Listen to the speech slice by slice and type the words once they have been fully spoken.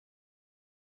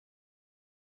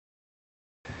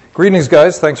Greetings,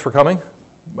 guys. Thanks for coming.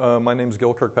 My name is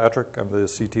Gil Kirkpatrick. I'm the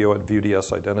CTO at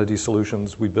VDS Identity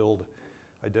Solutions. We build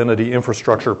identity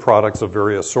infrastructure products of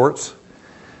various sorts.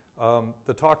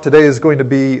 The talk today is going to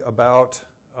be about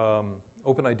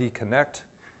OpenID Connect,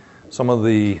 some of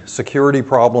the security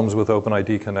problems with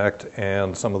OpenID Connect,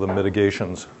 and some of the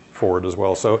mitigations for it as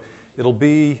well. So it'll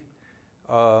be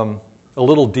a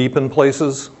little deep in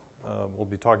places. We'll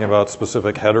be talking about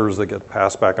specific headers that get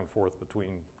passed back and forth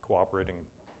between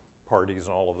cooperating parties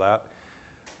and all of that.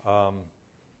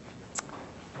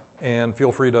 And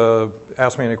feel free to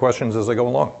ask me any questions as I go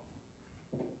along.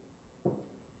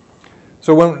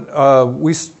 So when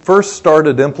we first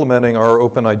started implementing our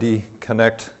OpenID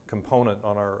Connect component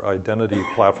on our identity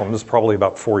platform, this is probably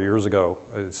about 4 years ago,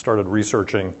 I started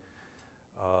researching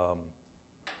all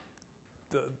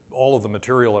of the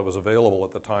material that was available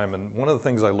at the time. And one of the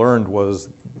things I learned was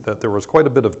that there was quite a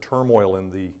bit of turmoil in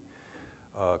the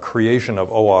creation of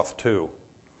OAuth 2.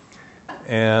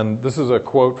 And this is a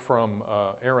quote from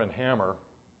Aaron Hammer.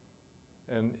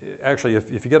 And actually,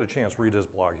 if you get a chance, read his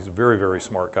blog. He's a very, very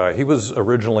smart guy. He was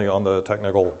originally on the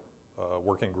technical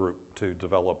working group to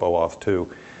develop OAuth 2.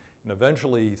 And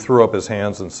eventually he threw up his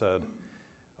hands and said,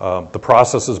 the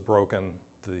process is broken.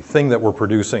 The thing that we're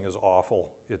producing is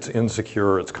awful. It's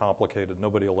insecure. It's complicated.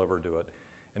 Nobody will ever do it.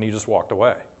 And he just walked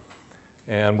away.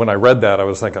 And when I read that, I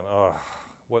was thinking,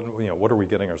 what are we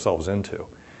getting ourselves into?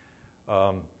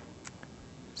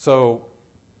 So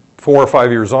 4 or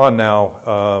 5 years on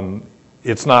now,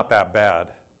 it's not that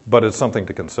bad, but it's something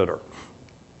to consider.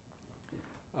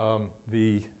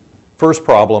 The first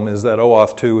problem is that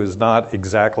OAuth 2 is not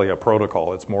exactly a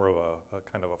protocol. It's more of a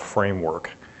kind of a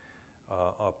framework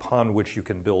upon which you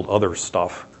can build other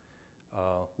stuff,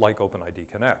 like OpenID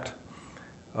Connect.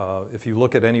 If you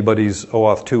look at anybody's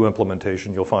OAuth 2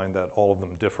 implementation, you'll find that all of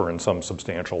them differ in some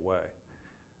substantial way.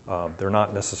 They're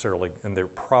not necessarily, and they're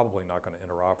probably not going to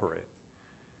interoperate.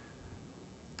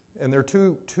 And there are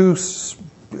two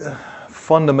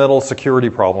fundamental security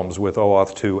problems with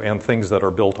OAuth 2 and things that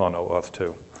are built on OAuth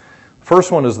 2.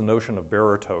 First one is the notion of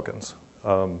bearer tokens.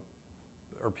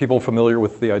 Are people familiar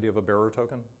with the idea of a bearer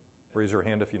token? Raise your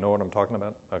hand if you know what I'm talking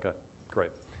about. Okay,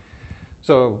 great.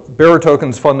 So bearer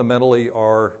tokens fundamentally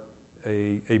are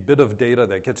a bit of data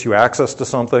that gets you access to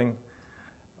something,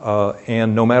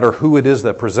 and no matter who it is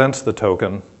that presents the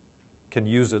token can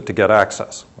use it to get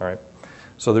access. All right?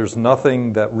 So there's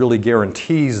nothing that really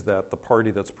guarantees that the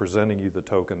party that's presenting you the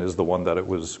token is the one that it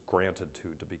was granted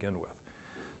to begin with.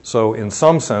 So in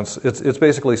some sense, it's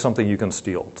basically something you can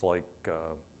steal. It's like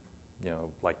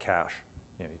like cash.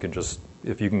 You can just,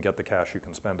 if you can get the cash, you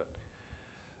can spend it.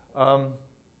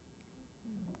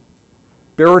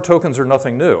 Bearer tokens are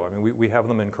nothing new. I mean, we have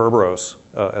them in Kerberos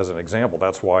as an example.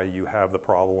 That's why you have the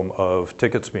problem of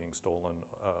tickets being stolen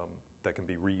that can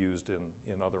be reused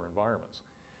in other environments.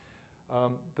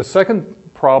 The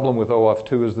second problem with OAuth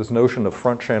 2 is this notion of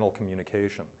front channel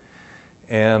communication.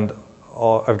 And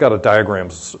I've got a diagram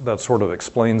that sort of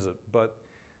explains it, but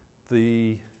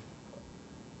the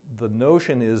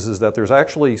notion is that there's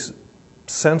actually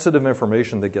sensitive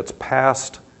information that gets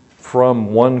passed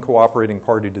from one cooperating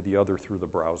party to the other through the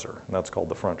browser, and that's called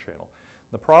the front channel.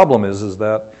 The problem is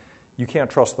that you can't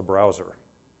trust the browser.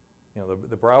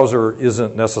 The browser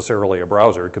isn't necessarily a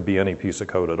browser. It could be any piece of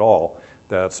code at all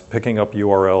that's picking up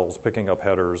URLs, picking up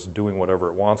headers, doing whatever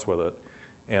it wants with it,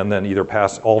 and then either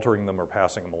altering them or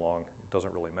passing them along. It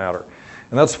doesn't really matter.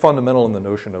 And that's fundamental in the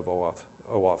notion of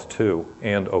OAuth 2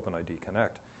 and OpenID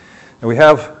Connect. And we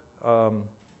have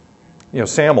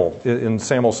SAML, in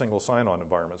SAML single sign-on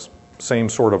environments, same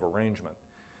sort of arrangement.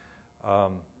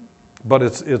 But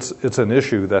it's an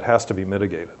issue that has to be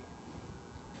mitigated.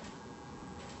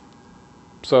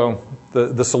 So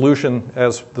the solution,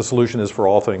 as the solution is for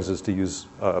all things, is to use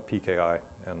PKI,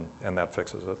 and that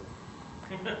fixes it.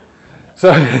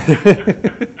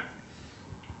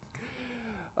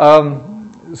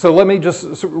 So let me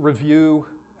just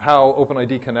review how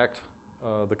OpenID Connect,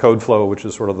 the code flow, which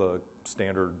is sort of the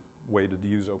standard way to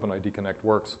use OpenID Connect,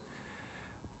 works.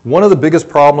 One of the biggest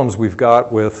problems we've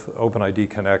got with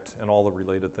OpenID Connect and all the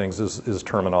related things is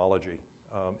terminology.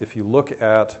 If you look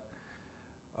at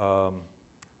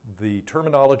the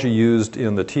terminology used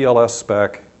in the TLS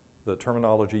spec, the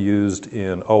terminology used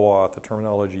in OAuth, the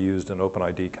terminology used in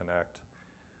OpenID Connect,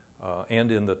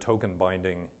 and in the token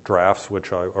binding drafts, or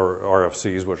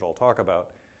RFCs, which I'll talk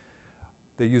about,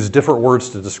 they use different words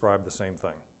to describe the same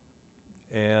thing.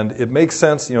 And it makes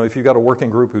sense, if you've got a working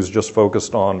group who's just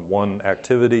focused on one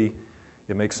activity,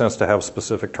 it makes sense to have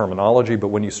specific terminology, but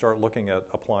when you start looking at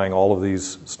applying all of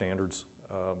these standards,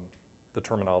 the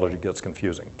terminology gets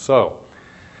confusing. So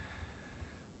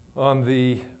On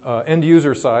the end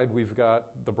user side, we've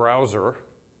got the browser,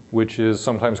 which is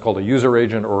sometimes called a user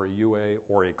agent or a UA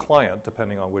or a client,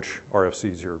 depending on which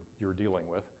RFCs you're dealing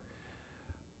with.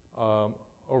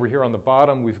 Over here on the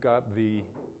bottom, we've got the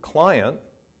client,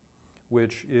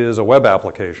 which is a web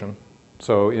application.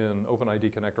 So in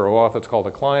OpenID Connect or OAuth, it's called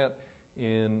a client.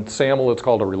 In SAML, it's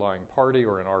called a relying party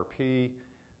or an RP.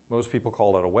 Most people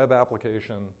call it a web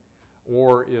application.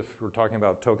 Or if we're talking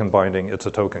about token binding, it's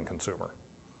a token consumer.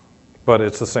 But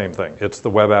it's the same thing. It's the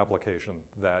web application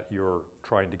that you're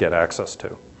trying to get access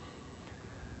to.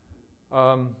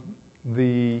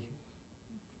 The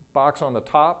box on the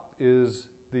top is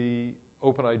the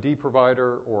OpenID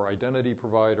provider or identity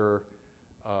provider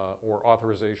or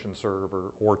authorization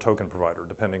server or token provider,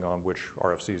 depending on which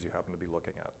RFCs you happen to be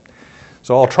looking at.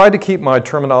 So I'll try to keep my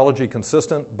terminology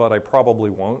consistent, but I probably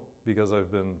won't because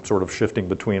I've been sort of shifting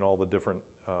between all the different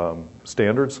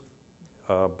standards.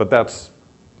 But that's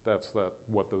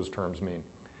what those terms mean.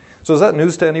 So is that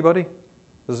news to anybody?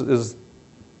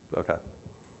 Okay.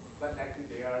 But actually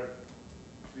they are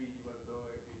three, even though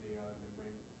actually they are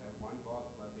one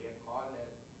box, but they are called as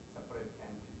separate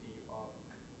entity of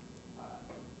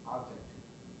object.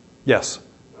 Yes.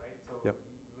 Right? So yep.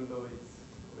 Even though it's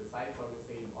resides on the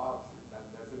same box, that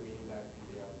doesn't mean that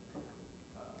they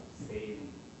are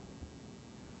same,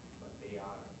 but they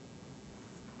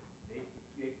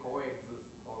coexist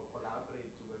or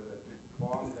collaborate together to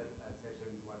form that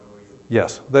session, whatever you.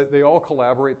 Yes, they all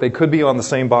collaborate. They could be on the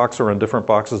same box or in different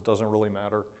boxes, doesn't really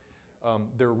matter.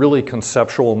 They're really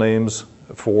conceptual names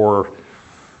for,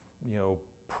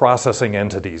 processing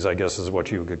entities, I guess is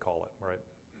what you could call it, right?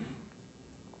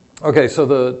 Okay, so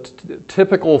the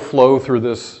typical flow through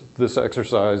this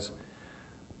exercise,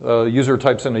 user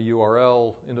types in a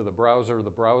URL into the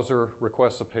browser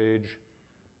requests a page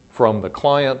from the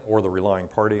client or the relying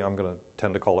party. I'm going to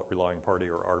tend to call it relying party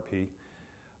or RP.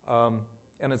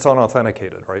 And it's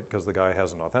unauthenticated, right, because the guy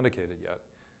hasn't authenticated yet.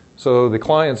 So the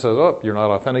client says, oh, you're not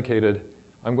authenticated.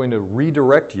 I'm going to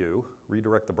redirect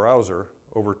the browser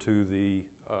over to the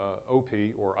OP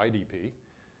or IDP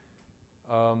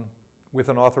with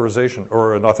an authorization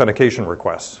or an authentication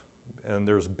request. And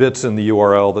there's bits in the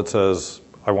URL that says,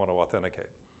 I want to authenticate.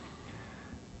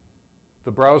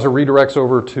 The browser redirects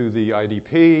over to the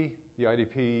IDP. The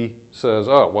IDP says,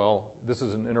 oh, well, this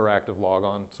is an interactive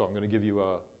logon, so I'm going to give you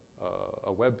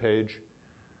a web page.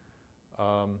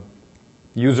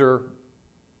 User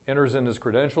enters in his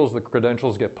credentials. The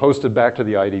credentials get posted back to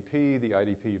the IDP. The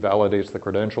IDP validates the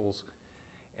credentials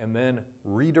and then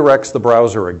redirects the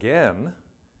browser again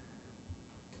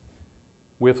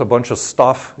with a bunch of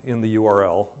stuff in the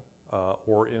URL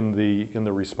or in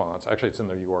the response. Actually, it's in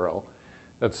the URL.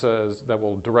 That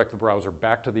will direct the browser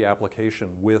back to the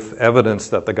application with evidence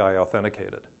that the guy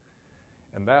authenticated.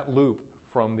 And that loop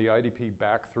from the IDP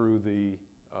back through the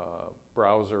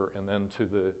browser and then to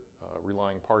the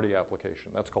relying party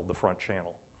application, that's called the front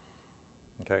channel.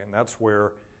 Okay, and that's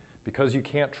where, because you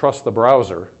can't trust the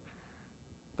browser,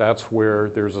 that's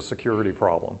where there's a security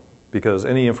problem. Because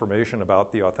any information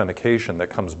about the authentication that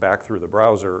comes back through the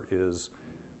browser is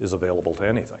available to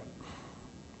anything.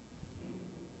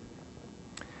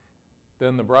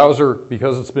 Then the browser,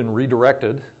 because it's been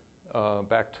redirected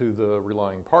back to the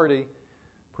relying party,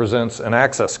 presents an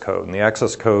access code. And the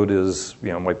access code is,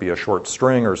 might be a short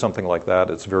string or something like that.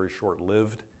 It's very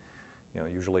short-lived.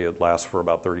 Usually it lasts for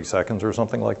about 30 seconds or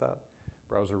something like that.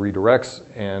 Browser redirects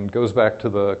and goes back to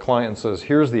the client and says,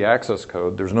 here's the access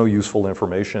code. There's no useful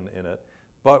information in it.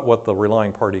 But what the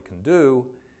relying party can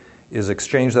do is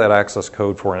exchange that access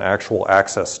code for an actual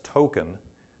access token,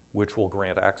 which will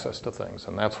grant access to things,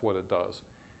 and that's what it does.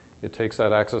 It takes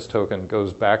that access token,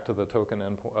 goes back to the token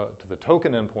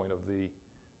endpoint of the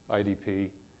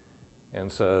IDP,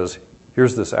 and says,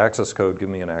 "Here's this access code. Give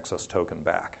me an access token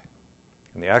back."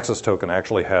 And the access token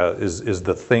actually is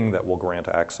the thing that will grant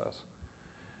access.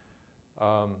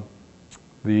 The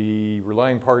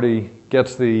relying party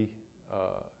gets the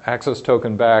access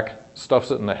token back,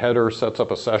 stuffs it in the header, sets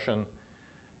up a session,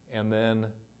 and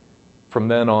then from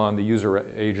then on, the user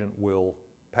agent will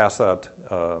pass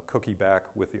that cookie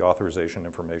back with the authorization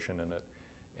information in it,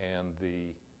 and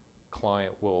the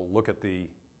client will look at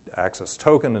the access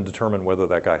token and determine whether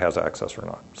that guy has access or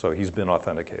not. So he's been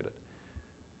authenticated.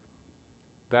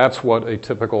 That's what a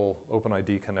typical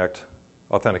OpenID Connect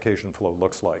authentication flow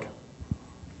looks like.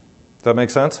 Does that make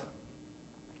sense?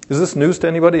 Is this news to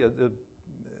anybody? Have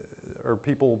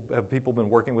people been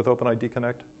working with OpenID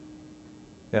Connect?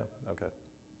 Yeah, okay.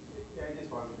 Yeah, I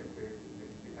just wanted to clarify.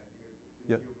 I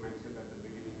think you mentioned at the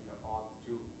beginning the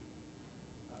auth2.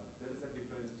 There is a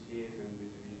differentiation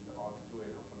between the auth2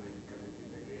 and OpenID Connect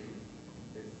integration.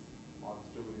 It's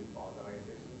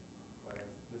authorization, whereas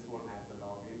this one has the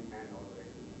login and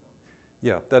authorization.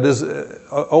 Yeah, that is,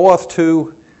 OAuth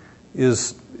 2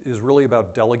 is really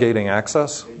about delegating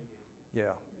access.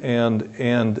 Yeah, and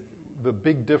the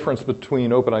big difference between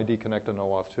OpenID Connect and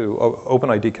OAuth 2,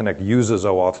 OpenID Connect uses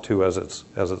OAuth 2 as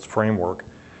its framework.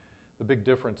 The big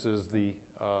difference is the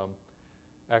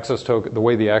access token, the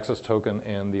way the access token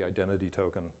and the identity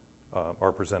token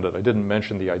are presented. I didn't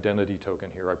mention the identity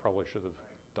token here. I probably should have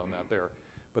done that there.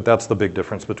 But that's the big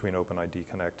difference between OpenID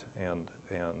Connect and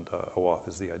OAuth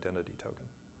is the identity token.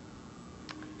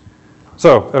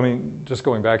 So, I mean, just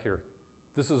going back here,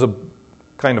 this is a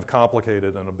kind of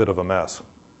complicated and a bit of a mess,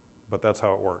 but that's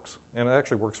how it works. And it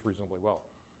actually works reasonably well.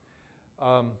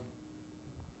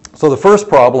 So the first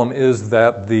problem is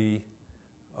that the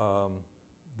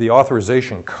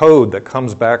authorization code that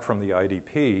comes back from the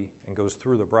IDP and goes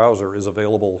through the browser is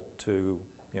available to,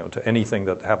 to anything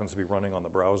that happens to be running on the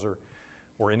browser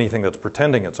or anything that's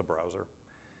pretending it's a browser.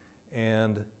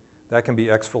 And that can be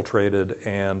exfiltrated,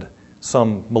 and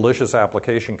some malicious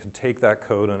application can take that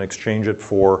code and exchange it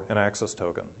for an access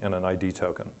token and an ID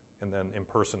token, and then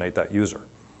impersonate that user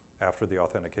after the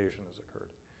authentication has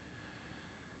occurred.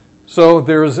 So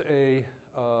there's an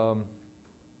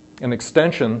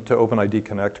extension to OpenID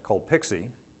Connect called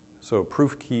PKCE, so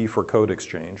proof key for code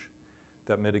exchange,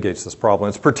 that mitigates this problem.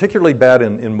 It's particularly bad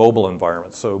in mobile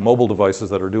environments, so mobile devices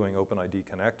that are doing OpenID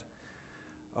Connect.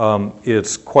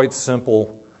 It's quite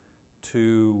simple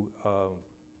to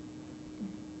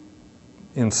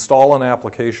install an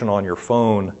application on your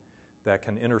phone that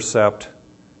can intercept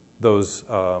those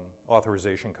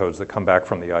authorization codes that come back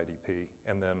from the IDP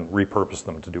and then repurpose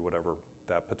them to do whatever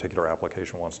that particular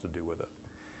application wants to do with it.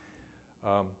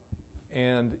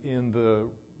 And in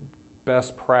the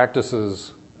best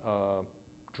practices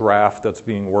draft that's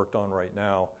being worked on right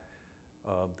now,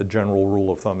 the general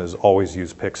rule of thumb is always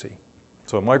use PKCE.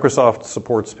 So Microsoft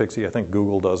supports PKCE. I think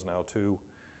Google does now too.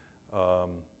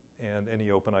 And any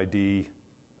OpenID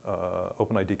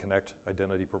Connect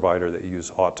identity provider that you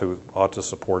use ought to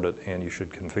support it, and you should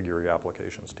configure your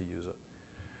applications to use it.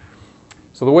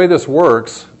 So the way this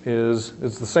works is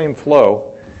it's the same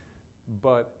flow,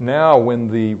 but now when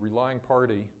the relying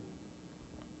party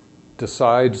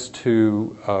decides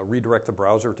to redirect the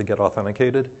browser to get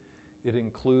authenticated, it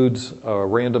includes a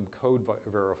random code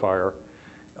verifier,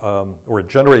 or it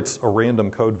generates a random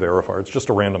code verifier. It's just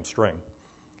a random string,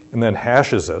 and then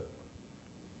hashes it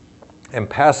and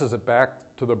passes it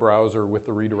back to the browser with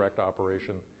the redirect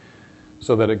operation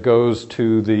so that it goes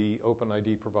to the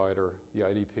OpenID provider, the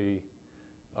IDP,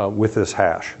 with this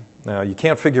hash. Now, you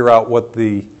can't figure out what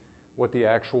the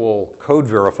actual code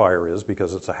verifier is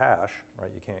because it's a hash,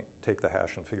 right? You can't take the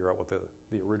hash and figure out what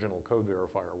the original code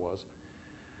verifier was.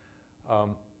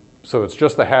 So it's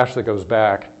just the hash that goes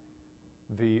back.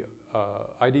 The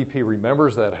IDP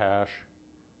remembers that hash,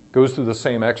 goes through the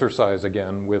same exercise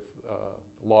again with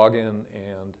login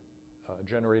and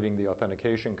generating the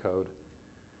authentication code.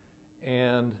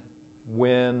 And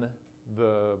when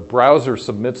the browser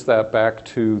submits that back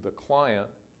to the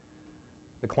client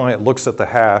looks at the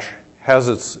hash, has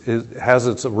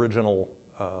its original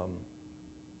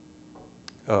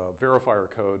verifier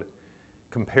code,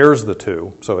 compares the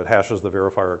two, so it hashes the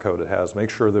verifier code it has,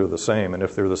 makes sure they're the same, and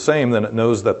if they're the same, then it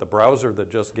knows that the browser that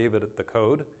just gave it the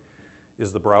code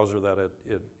is the browser that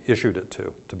it issued it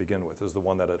to begin with, is the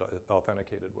one that it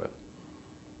authenticated with.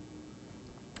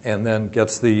 And then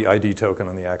gets the ID token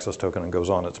and the access token and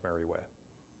goes on its merry way.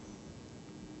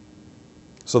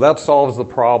 So that solves the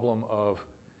problem of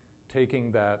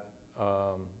taking that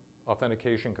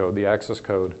authentication code, the access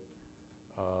code,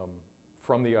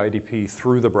 from the IDP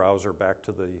through the browser back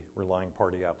to the relying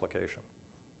party application.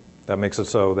 That makes it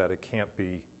so that it can't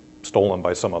be stolen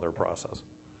by some other process.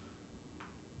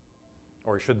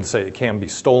 Or I shouldn't say it can be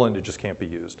stolen, it just can't be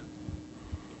used.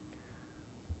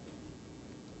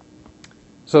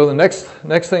 So the next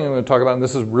thing I'm going to talk about, and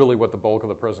this is really what the bulk of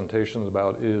the presentation is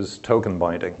about, is token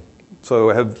binding. So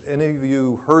have any of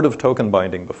you heard of token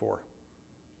binding before?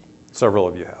 Several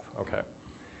of you have, okay.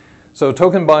 So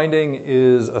token binding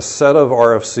is a set of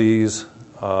RFCs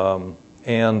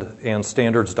and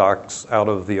standards docs out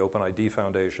of the OpenID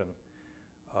Foundation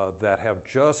that have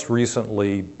just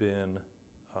recently been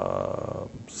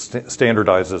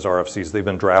standardized as RFCs. They've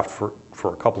been drafted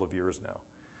for a couple of years now.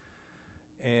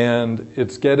 And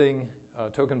it's getting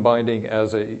token binding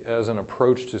as an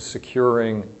approach to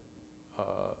securing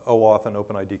OAuth and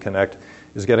OpenID Connect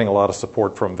is getting a lot of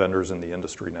support from vendors in the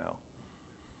industry now.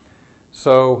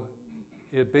 So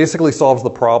it basically solves the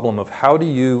problem of how do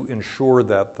you ensure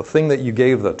that the thing that you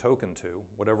gave the token to,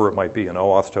 whatever it might be, an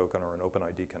OAuth token or an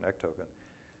OpenID Connect token,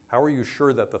 How are you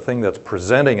sure that the thing that's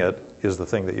presenting it is the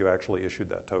thing that you actually issued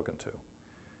that token to?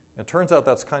 It turns out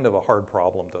that's kind of a hard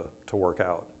problem to work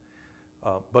out.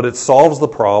 But it solves the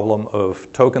problem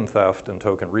of token theft and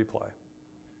token replay.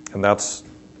 And that's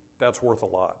worth a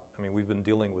lot. I mean, we've been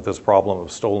dealing with this problem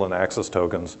of stolen access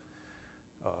tokens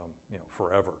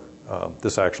forever.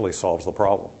 This actually solves the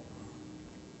problem.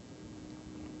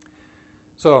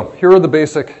 So here are the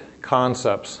basic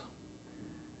concepts.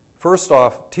 First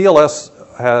off, TLS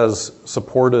has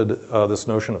supported this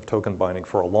notion of token binding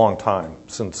for a long time,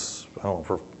 since, I don't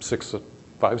know, for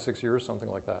 5, 6 years, something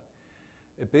like that.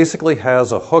 It basically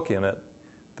has a hook in it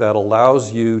that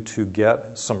allows you to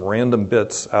get some random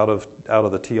bits out of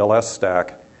the TLS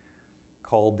stack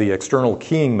called the external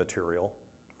keying material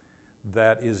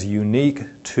that is unique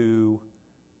to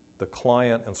the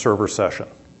client and server session.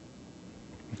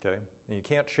 Okay? And you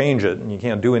can't change it, and you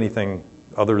can't do anything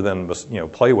other than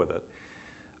play with it.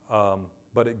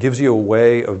 But it gives you a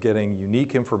way of getting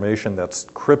unique information that's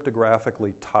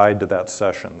cryptographically tied to that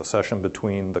session, the session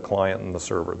between the client and the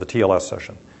server, the TLS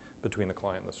session between the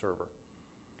client and the server.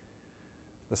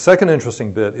 The second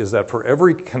interesting bit is that for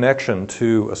every connection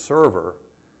to a server,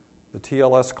 the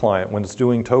TLS client, when it's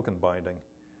doing token binding,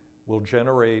 will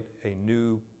generate a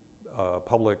new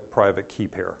public-private key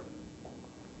pair.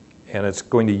 And it's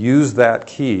going to use that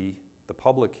key, the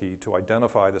public key, to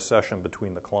identify the session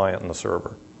between the client and the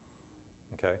server.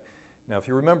 Okay? Now, if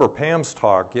you remember Pam's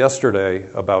talk yesterday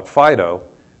about FIDO,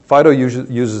 FIDO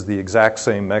uses the exact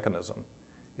same mechanism.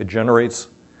 It generates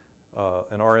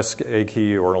an RSA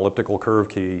key or an elliptical curve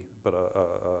key, but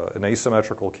an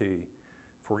asymmetrical key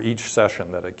for each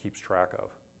session that it keeps track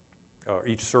of, or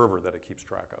each server that it keeps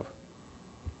track of.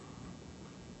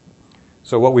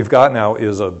 So what we've got now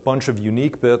is a bunch of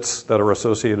unique bits that are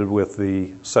associated with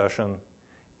the session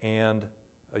and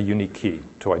a unique key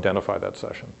to identify that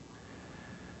session.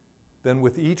 Then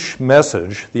with each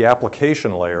message, the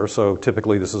application layer, so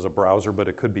typically this is a browser, but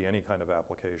it could be any kind of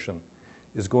application,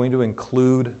 is going to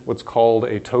include what's called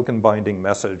a token binding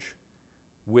message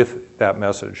with that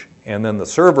message. And then the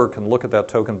server can look at that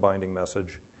token binding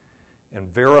message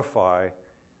and verify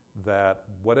that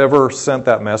whatever sent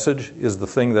that message is the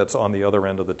thing that's on the other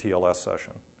end of the TLS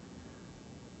session.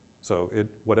 So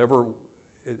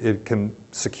it can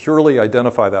securely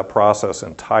identify that process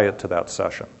and tie it to that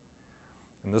session.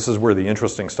 And this is where the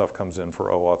interesting stuff comes in for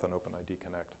OAuth and OpenID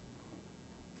Connect.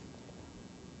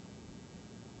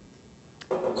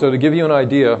 So to give you an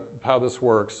idea of how this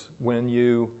works, when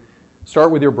you start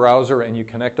with your browser and you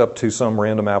connect up to some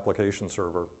random application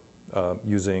server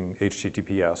using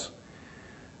HTTPS,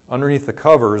 underneath the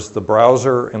covers, the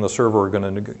browser and the server are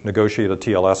going to negotiate a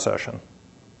TLS session.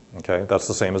 Okay? That's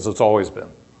the same as it's always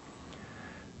been.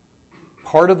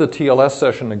 Part of the TLS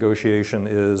session negotiation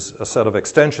is a set of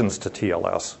extensions to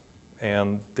TLS.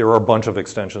 And there are a bunch of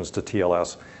extensions to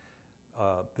TLS.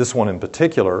 This one in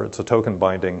particular, it's a token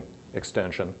binding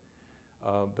extension.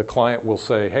 The client will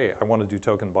say, hey, I want to do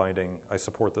token binding. I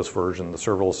support this version. The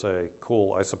server will say,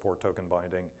 cool, I support token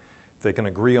binding. If they can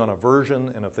agree on a version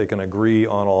and if they can agree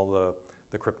on all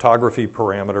the cryptography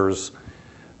parameters,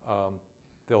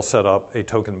 they'll set up a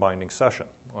token binding session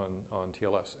on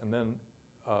TLS. And then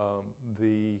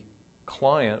the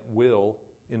client will,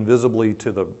 invisibly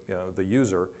to the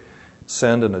user,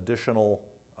 send an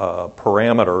additional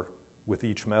parameter with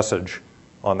each message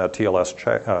on that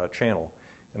TLS channel.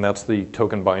 And that's the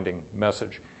token binding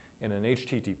message. And in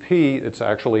HTTP, it's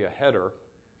actually a header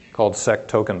called sec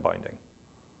token binding.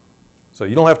 So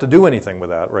you don't have to do anything with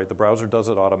that, right? The browser does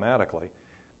it automatically.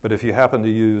 But if you happen to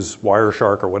use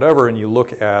Wireshark or whatever, and you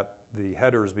look at the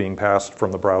headers being passed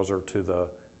from the browser to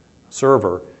the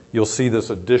server, you'll see this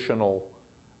additional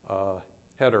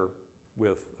header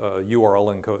with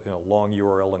URL encode, long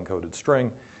URL encoded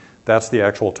string. That's the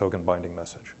actual token binding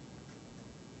message.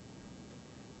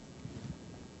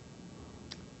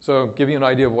 So give you an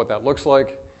idea of what that looks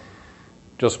like.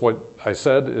 Just what I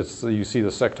said, you see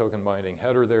the sec token binding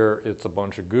header there. It's a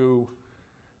bunch of goo.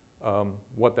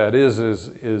 What that is a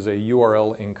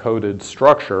URL encoded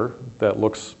structure that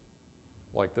looks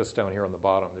like this down here on the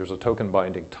bottom. There's a token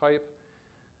binding type,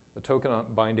 the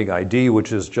token binding ID,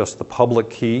 which is just the public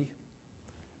key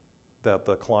that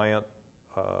the client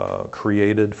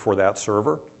created for that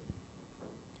server,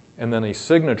 and then a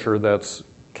signature that's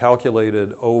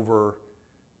calculated over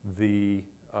the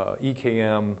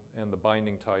EKM and the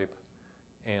binding type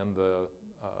and the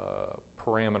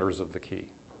parameters of the key.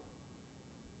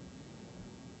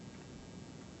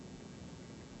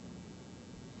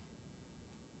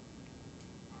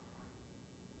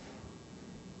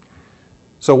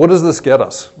 So what does this get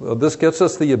us? Well, this gets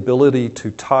us the ability to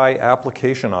tie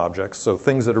application objects, so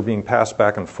things that are being passed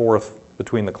back and forth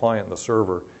between the client and the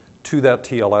server, to that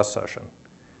TLS session.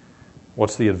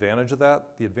 What's the advantage of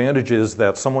that? The advantage is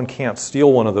that someone can't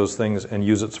steal one of those things and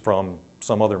use it from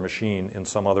some other machine in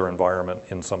some other environment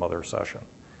in some other session.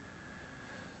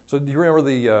 So do you remember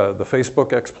the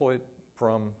Facebook exploit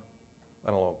from,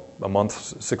 I don't know, a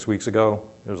month, 6 weeks ago?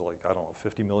 It was like, I don't know,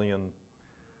 50 million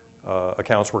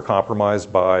accounts were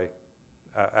compromised by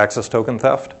access token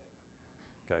theft.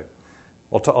 Okay,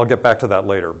 I'll get back to that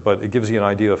later, but it gives you an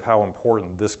idea of how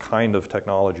important this kind of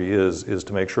technology is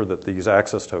to make sure that these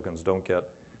access tokens don't get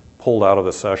pulled out of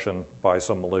the session by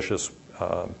some malicious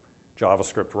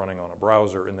JavaScript running on a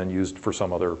browser and then used for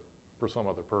some other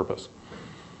purpose.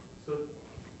 So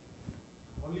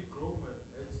only Chrome and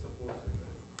Edge supports it.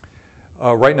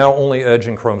 Right now, only Edge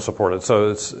and Chrome support it. So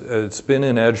it's been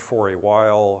in Edge for a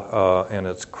while, and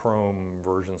it's Chrome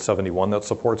version 71 that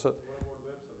supports it. What about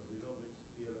websites? Do you know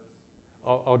which TLS?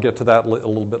 I'll get to that a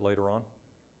little bit later on.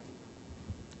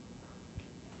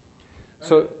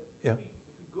 So, yeah. If you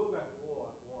go back to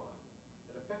OAuth 1,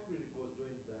 it effectively was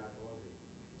doing that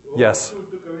only. Yes.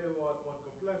 OAuth 2 took away OAuth 1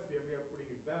 complexity, and we are putting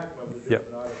it back now with Yep.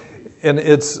 different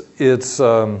RFCs.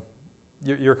 And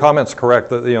your comment's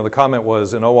correct. The comment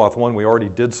was in OAuth 1 we already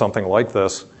did something like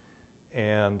this,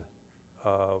 and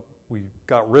we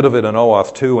got rid of it in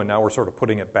OAuth 2, and now we're sort of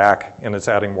putting it back, and it's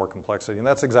adding more complexity. And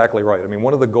that's exactly right. I mean,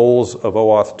 one of the goals of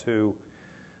OAuth 2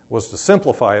 was to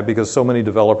simplify it because so many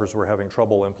developers were having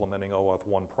trouble implementing OAuth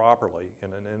 1 properly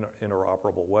in an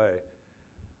interoperable way.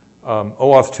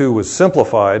 OAuth 2 was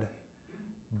simplified,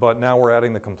 but now we're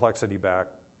adding the complexity back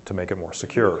to make it more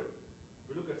secure.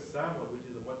 We look at SAML, which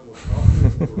is a much more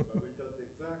complicated tool, but it does the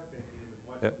exact same thing in a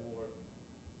much more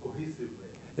cohesive way.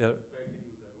 Yeah. If I can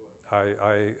use that word.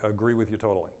 I agree with you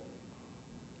totally.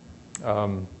 Yeah.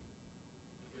 Token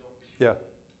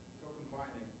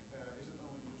binding, is it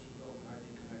only used with OpenID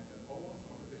Connect and OAuth,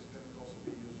 or can it also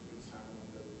be used with SAML and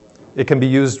WebApp? It can be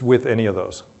used with any of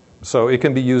those. So it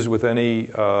can be used with any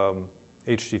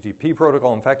HTTP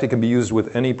protocol. In fact, it can be used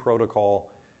with any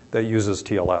protocol that uses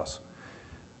TLS.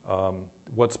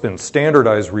 What's been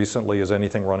standardized recently is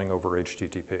anything running over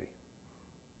HTTP.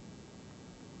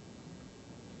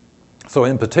 So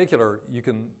in particular,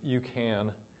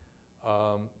 your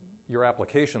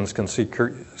applications can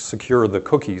secure the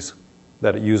cookies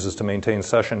that it uses to maintain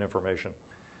session information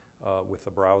with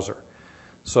the browser.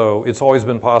 So it's always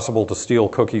been possible to steal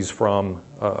cookies from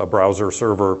a browser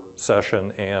server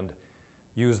session and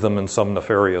use them in some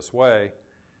nefarious way.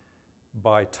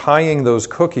 By tying those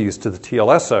cookies to the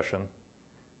TLS session,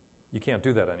 you can't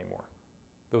do that anymore.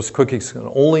 Those cookies can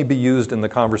only be used in the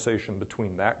conversation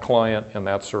between that client and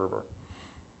that server.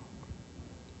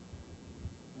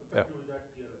 Yeah.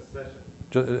 That TLS session.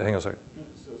 Hang on a second.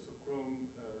 So Chrome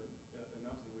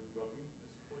announced that we're dropping the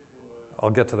support for...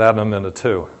 I'll get to that in a minute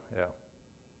too. Yeah.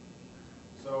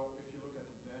 So if you look at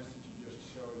the bans that you just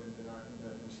showed in the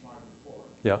slide before,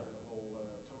 Yeah. the whole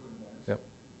token bans. Yep.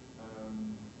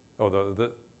 Oh,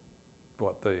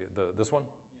 this one?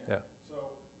 Yeah.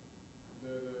 So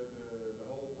the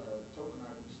whole token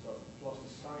item stuff plus the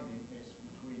signing is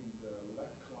between the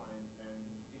left client and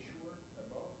issuer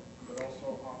above, but also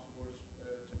afterwards to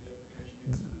the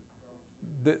application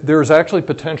itself. There's actually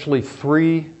potentially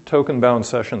 3 token-bound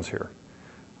sessions here.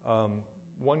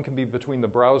 One can be between the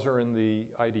browser and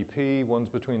the IDP, one's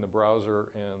between the browser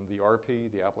and the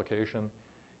RP, the application,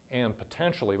 and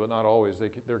potentially, but not always,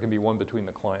 there can be one between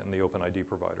the client and the OpenID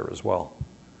provider as well.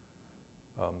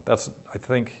 That's, I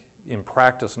think, in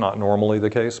practice not normally the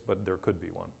case, but there could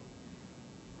be one.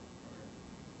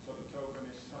 So the token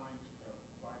is signed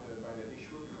by the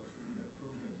issuer because we need to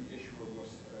prove that the issuer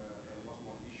was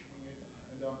one issuing it,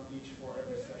 and then each for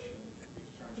every session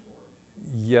it's transported.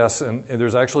 Yes, and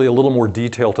there's actually a little more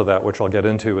detail to that, which I'll get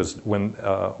into is when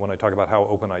I talk about how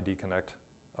OpenID Connect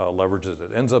leverages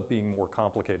it. It ends up being more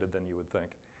complicated than you would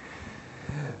think.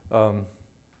 Did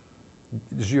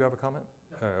you have a comment?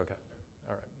 No. Okay.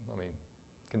 All right. Let me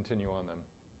continue on then.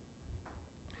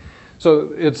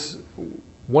 So it's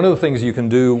one of the things you can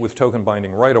do with token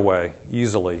binding right away,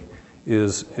 easily,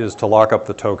 is to lock up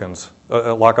the tokens,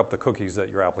 lock up the cookies that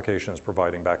your application is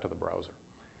providing back to the browser.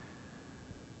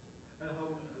 And how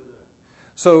would you do that?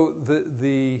 So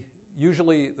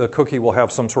usually the cookie will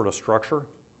have some sort of structure.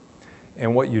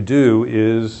 And what you do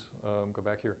is, go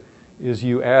back here, is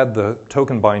you add the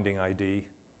token binding ID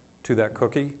to that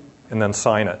cookie and then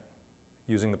sign it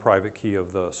using the private key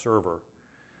of the server.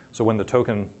 So when the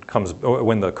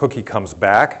cookie comes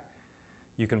back,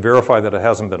 you can verify that it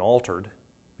hasn't been altered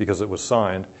because it was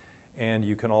signed, and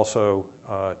you can also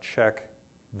check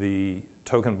the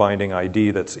token binding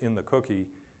ID that's in the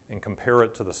cookie and compare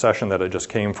it to the session that it just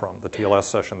came from, the TLS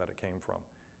session that it came from.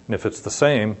 And if it's the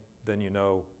same, then you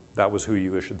know that was who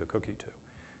you issued the cookie to.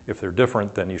 If they're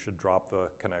different, then you should drop the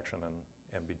connection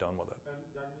and be done with it.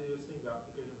 And that means you're saying the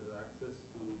application has access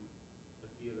to the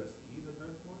TLS keys at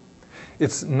that point?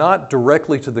 It's not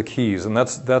directly to the keys, and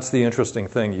that's the interesting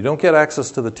thing. You don't get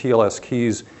access to the TLS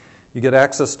keys. You get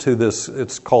access to this,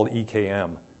 it's called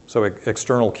EKM, so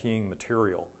external keying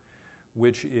material,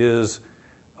 which is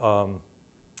a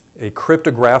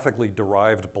cryptographically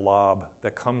derived blob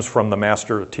that comes from the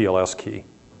master TLS key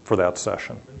for that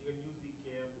session. And you can use the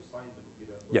EKM to sign the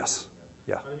cookie. Yes.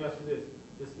 Yeah. And let me ask you this.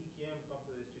 Does EKM come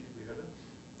to the HTTP header?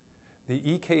 The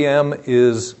EKM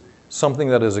is something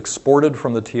that is exported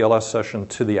from the TLS session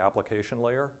to the application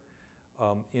layer.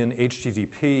 In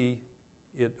HTTP,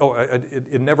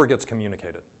 it never gets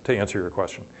communicated, to answer your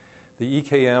question. The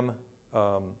EKM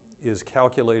is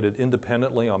calculated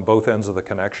independently on both ends of the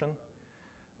connection.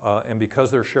 And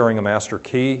because they're sharing a master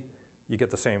key, you get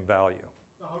the same value.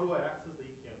 Now, how do I access the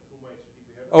EKM? Through my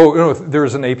HTTP header? Oh, no,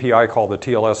 there's an API call, the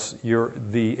TLS.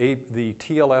 The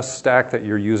TLS stack that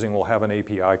you're using will have an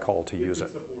API call to use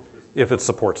it. If it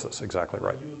supports this, exactly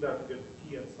right. Use that to get the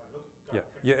key and sign. Yeah,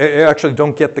 you actually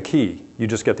don't get the key. You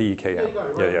just get the EKM. Yeah, you got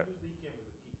it, right? Yeah. Use the EKM as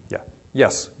a key. Yeah.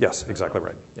 Yes, exactly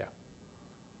right. Yeah.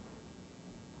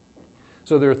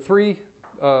 So there are three,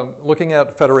 looking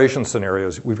at federation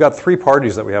scenarios, we've got three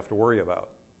parties that we have to worry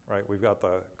about, right? We've got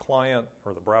the client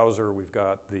or the browser, we've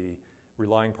got the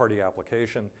relying party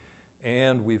application,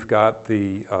 and we've got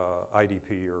the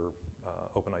IDP or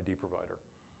OpenID provider.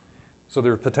 So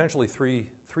there are potentially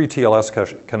three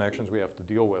TLS connections we have to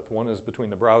deal with. One is between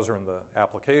the browser and the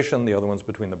application, the other one's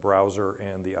between the browser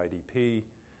and the IDP,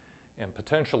 and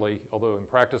potentially, although in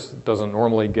practice it doesn't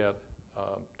normally get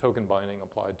token binding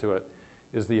applied to it,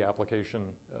 is the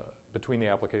application, between the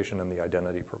application and the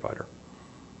identity provider.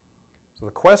 So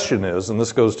the question is, and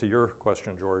this goes to your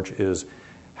question, George, is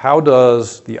how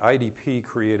does the IDP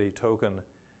create a token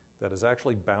that is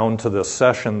actually bound to the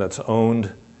session that's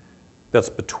owned, that's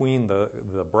between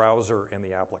the browser and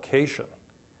the application?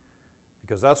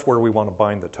 Because that's where we want to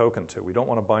bind the token to. We don't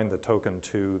want to bind the token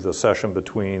to the session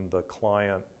between the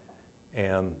client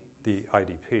and the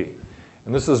IDP.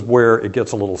 And this is where it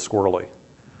gets a little squirrely.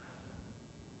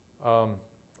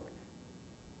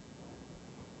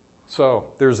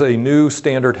 So there's a new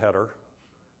standard header.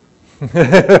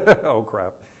 Oh,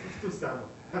 crap.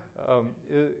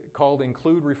 Called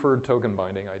include referred token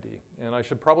binding ID. And I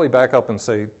should probably back up and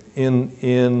say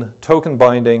in token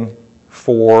binding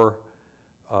for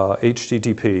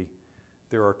HTTP,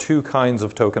 there are two kinds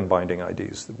of token binding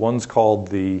IDs. One's called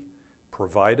the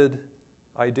provided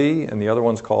ID, and the other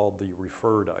one's called the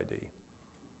referred ID.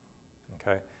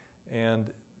 Okay?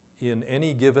 And in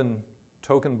any given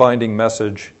token binding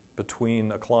message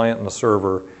between a client and a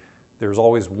server, there's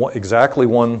always exactly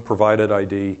one provided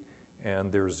ID,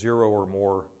 and there's 0 or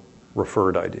more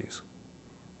referred IDs.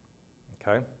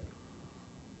 Okay?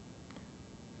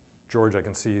 George, I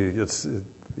can see it's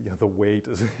the weight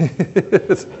is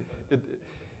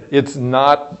it's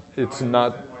not.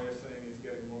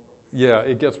 Yeah,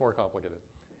 it gets more complicated.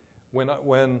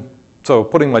 So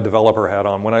putting my developer hat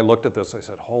on, when I looked at this, I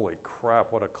said, "Holy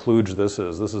crap! What a kludge this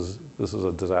is! This is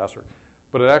a disaster."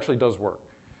 But it actually does work.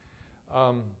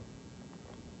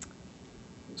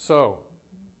 So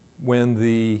when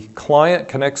the client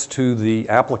connects to the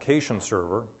application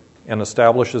server and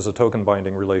establishes a token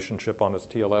binding relationship on its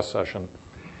TLS session,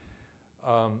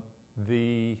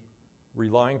 the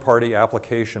relying party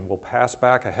application will pass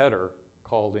back a header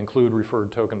called include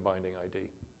referred token binding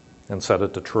ID and set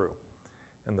it to true.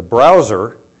 And the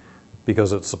browser,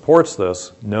 because it supports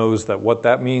this, knows that what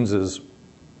that means is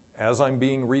as I'm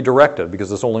being redirected, because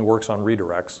this only works on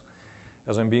redirects,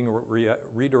 as I'm being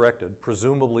redirected,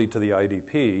 presumably to the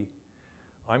IDP,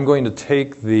 I'm going to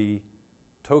take the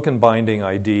token binding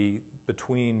ID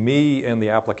between me and the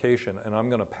application, and I'm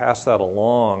going to pass that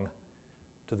along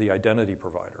to the identity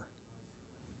provider.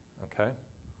 Okay?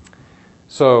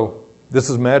 So this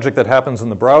is magic that happens in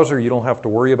the browser. You don't have to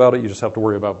worry about it. You just have to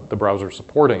worry about the browser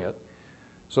supporting it.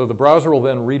 So the browser will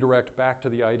then redirect back to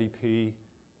the IDP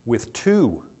with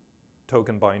two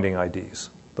token binding IDs.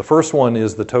 The first one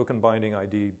is the token binding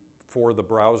ID for the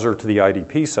browser to the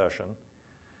IDP session.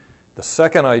 The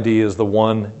second ID is the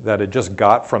one that it just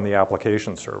got from the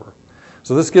application server.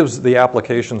 So this gives the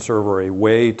application server a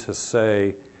way to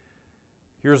say,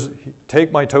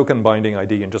 take my token binding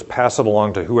ID and just pass it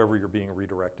along to whoever you're being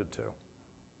redirected to.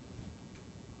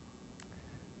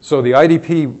 So the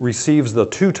IDP receives the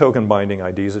two token binding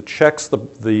IDs. It checks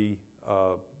the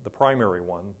primary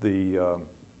one, the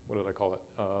what did I call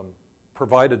it?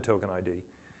 Provided token ID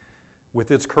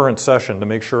with its current session to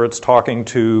make sure it's talking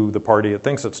to the party it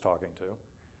thinks it's talking to.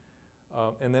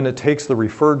 And then it takes the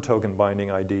referred token binding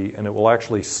ID and it will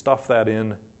actually stuff that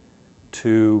in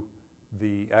to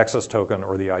the access token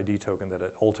or the ID token that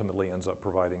it ultimately ends up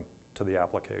providing to the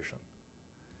application.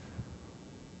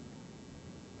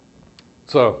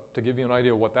 So to give you an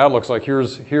idea of what that looks like,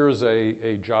 here's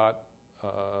a JOT,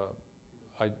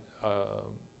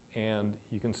 and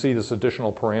you can see this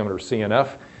additional parameter,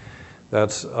 CNF.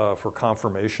 That's for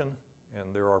confirmation,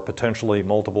 and there are potentially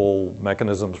multiple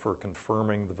mechanisms for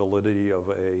confirming the validity of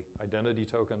a identity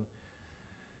token.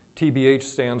 TBH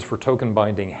stands for token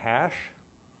binding hash,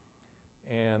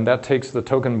 and that takes the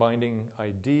token binding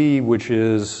ID, which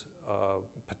is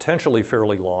potentially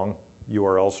fairly long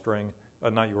URL string,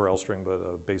 not URL string, but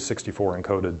a base 64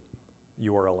 encoded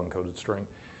URL encoded string,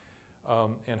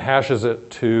 and hashes it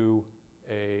to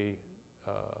a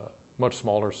much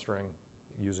smaller string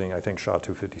using, I think,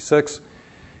 SHA-256,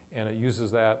 and it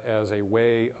uses that as a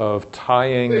way of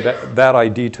tying that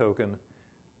ID token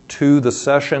to the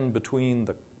session between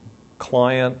the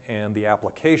client and the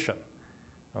application.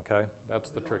 Okay, that's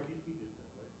the trick.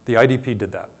 The IDP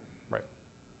did that, right?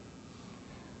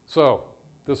 So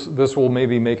this will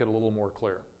maybe make it a little more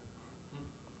clear.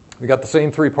 We got the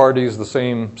same three parties, the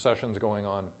same sessions going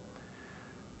on.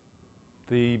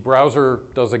 The browser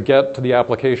does a get to the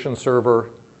application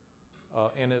server,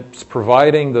 and it's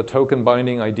providing the token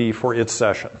binding ID for its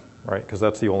session, right? Because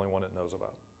that's the only one it knows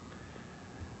about.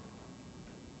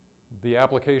 The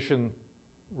application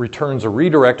returns a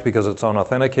redirect because it's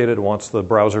unauthenticated. It wants the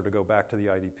browser to go back to the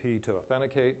IDP to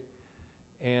authenticate.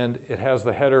 And it has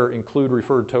the header include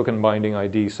referred token binding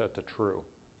ID set to true.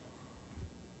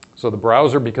 So the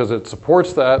browser, because it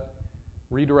supports that,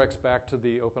 redirects back to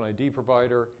the OpenID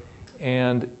provider,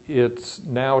 and it's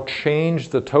now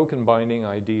changed the token binding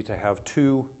ID to have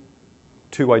two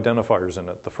identifiers in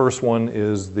it. The first one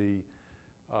is the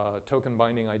token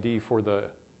binding ID for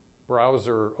the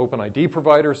browser OpenID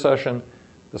provider session.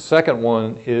 The second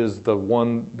one is the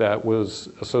one that was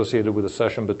associated with a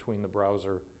session between the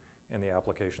browser and the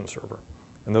application server.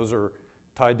 And those are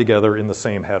tied together in the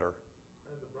same header.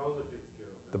 And the browser takes care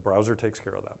of that. The browser takes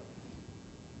care of that.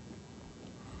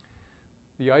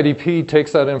 The IDP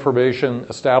takes that information,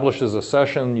 establishes a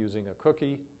session using a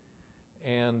cookie,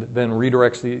 and then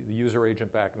redirects the user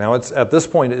agent back. Now, at this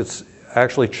point, it's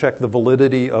actually checked the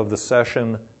validity of the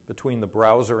session between the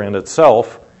browser and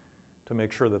itself to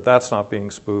make sure that that's not being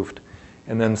spoofed,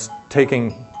 and then taking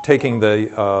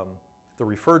the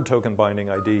referred token binding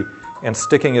ID and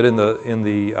sticking it in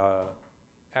the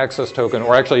access token,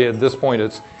 or actually at this point,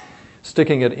 it's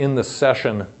sticking it in the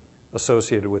session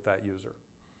associated with that user.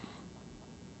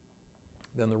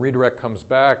 Then the redirect comes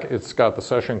back, it's got the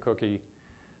session cookie,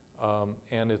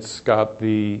 and it's got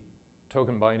the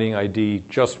token binding ID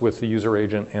just with the user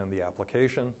agent and the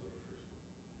application.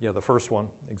 Yeah, the first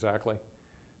one, exactly.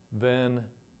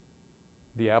 Then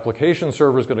the application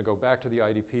server is going to go back to the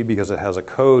IDP because it has a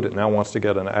code. It now wants to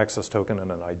get an access token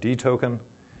and an ID token.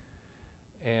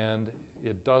 And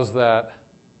it does that,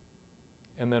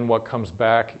 and then what comes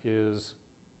back is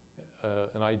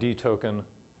an ID token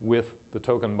with the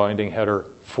token binding header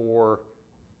for,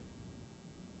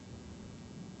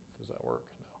 does that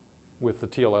work? No. With the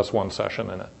TLS1 session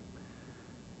in it.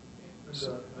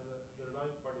 The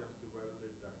relying party has to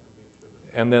validate that to make sure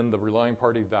that. And then the relying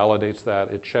party validates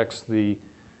that. It checks the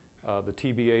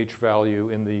TBH value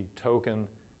in the token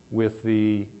with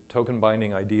the token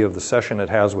binding ID of the session it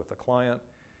has with the client.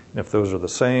 And if those are the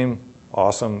same,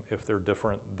 awesome. If they're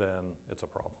different, then it's a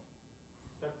problem.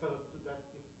 If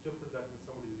different, that means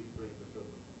somebody replaying the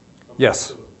server.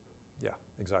 Yes. Yeah,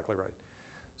 exactly right.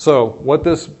 So what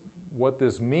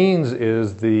this means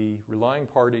is the relying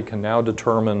party can now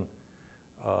determine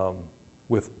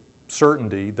with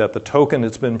certainty that the token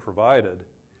it's been provided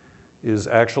was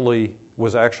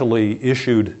actually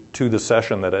issued to the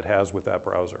session that it has with that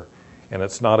browser, and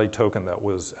it's not a token that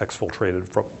was exfiltrated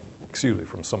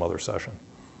from some other session.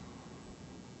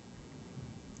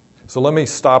 So let me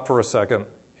stop for a second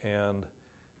and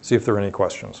see if there are any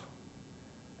questions,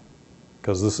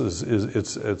 because this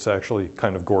it's actually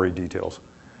kind of gory details.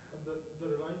 And the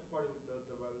relying party with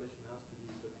the validation has to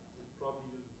be that it's probably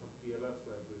using some TLS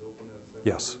library, OpenID.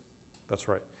 Yes, that's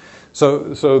right.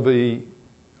 So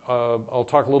I'll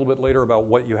talk a little bit later about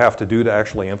what you have to do to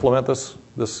actually implement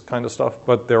this kind of stuff.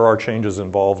 But there are changes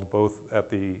involved both at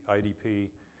the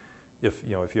IDP, if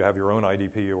you have your own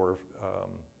IDP, or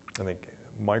I think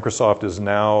Microsoft is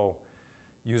now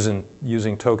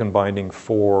using token binding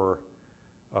for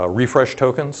refresh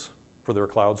tokens for their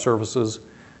cloud services.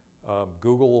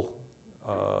 Google,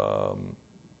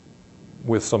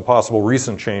 with some possible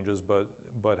recent changes,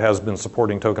 but has been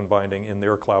supporting token binding in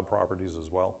their cloud properties as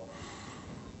well.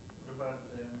 What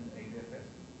about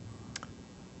AWS?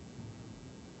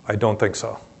 I don't think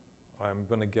so. I'm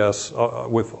going to guess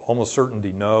with almost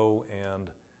certainty no,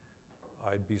 and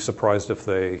I'd be surprised if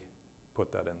they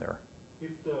put that in there.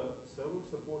 If the server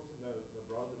supports it, the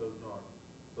browser does not,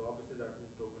 so obviously that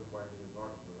means token binding is not,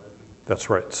 right? That's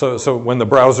right. So when the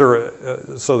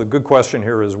browser, so the good question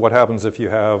here is what happens if you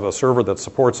have a server that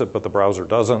supports it but the browser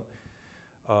doesn't?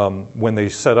 When they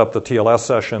set up the TLS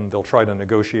session, they'll try to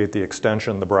negotiate the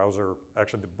extension. The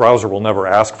browser will never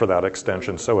ask for that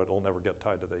extension, so it'll never get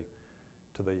tied to the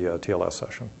TLS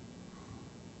session.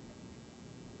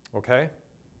 Okay?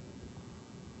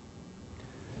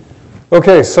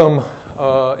 Okay, some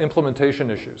implementation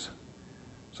issues.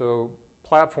 So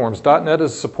platforms, .NET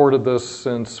has supported this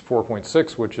since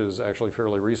 4.6, which is actually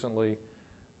fairly recently.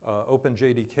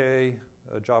 OpenJDK,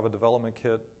 a Java development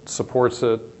kit, supports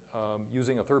it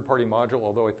using a third-party module,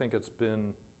 although I think it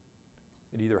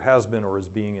either has been or is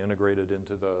being integrated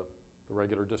into the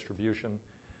regular distribution.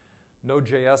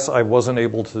 Node.js, I wasn't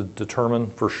able to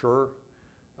determine for sure.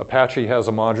 Apache has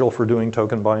a module for doing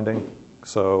token binding,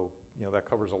 so that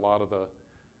covers a lot of the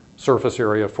surface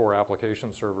area for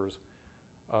application servers.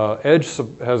 Edge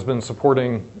has been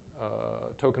supporting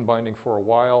token binding for a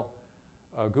while.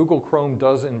 Google Chrome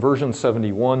does in version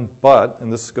 71, but,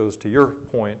 and this goes to your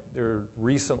point,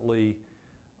 recently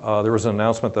there was an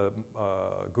announcement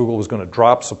that Google was going to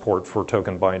drop support for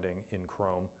token binding in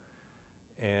Chrome.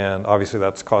 And obviously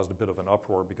that's caused a bit of an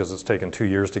uproar because it's taken 2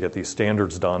 years to get these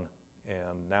standards done.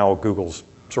 And now Google's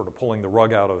sort of pulling the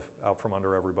rug out from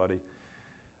under everybody.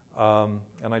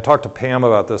 And I talked to Pam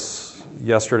about this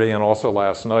yesterday and also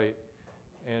last night,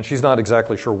 and she's not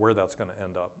exactly sure where that's going to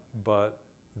end up. But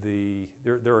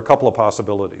there are a couple of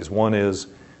possibilities. One is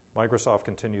Microsoft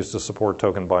continues to support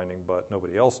token binding, but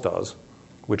nobody else does,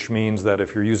 which means that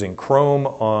if you're using Chrome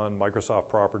on Microsoft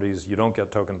properties, you don't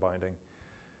get token binding.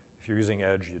 If you're using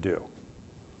Edge, you do.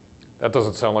 That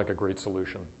doesn't sound like a great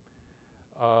solution.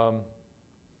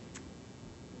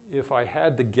 If I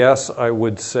had to guess, I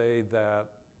would say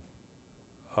that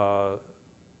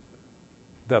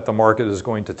that the market is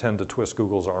going to tend to twist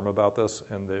Google's arm about this,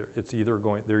 and they're either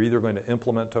going to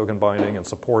implement token binding and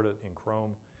support it in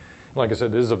Chrome. Like I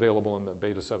said, it is available in the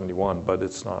beta 71, but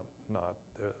it's not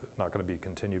going to be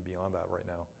continued beyond that right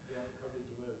now. Yeah, have they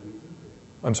given a reason?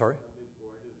 I'm sorry? Have they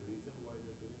provided a reason why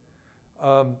they're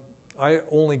doing that? I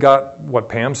only got what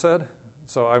Pam said,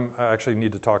 so I actually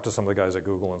need to talk to some of the guys at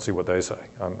Google and see what they say.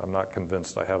 I'm not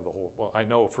convinced I have the whole, well, I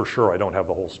know for sure I don't have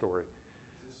the whole story.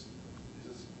 Is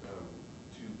this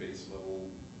to base level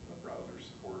browser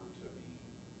support to be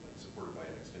supported by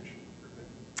an extension or thing?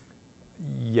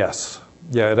 Yes.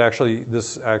 Yeah,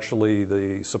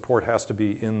 the support has to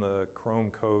be in the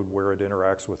Chrome code where it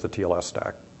interacts with the TLS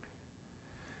stack.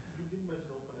 You didn't mention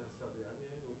OpenSSL. Yeah,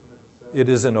 OpenSSL. It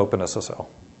is in OpenSSL.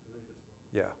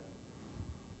 Yeah.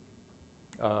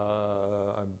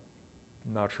 I'm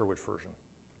not sure which version,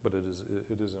 but it is in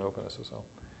OpenSSL.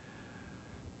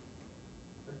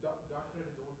 .NET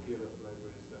is own TLS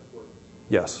libraries, that's what.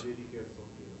 Yes. JDK has own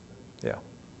TLS libraries. Yeah.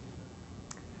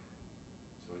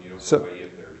 So you don't put IE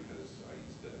up there because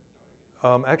IE's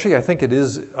dying. Actually, I think it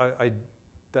is.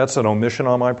 That's an omission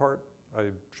on my part.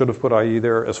 I should have put IE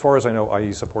there. As far as I know,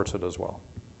 IE supports it as well.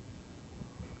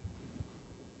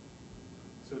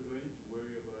 So do I need to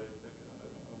worry about it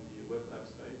on the web app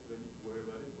side? Do I need to worry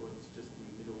about it, or it's just the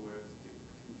middleware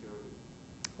taking care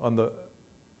of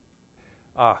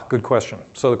it? Good question.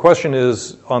 So the question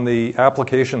is, on the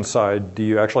application side, do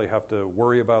you actually have to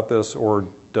worry about this, or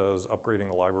does upgrading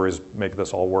the libraries make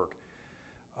this all work?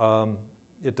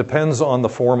 It depends on the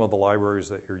form of the libraries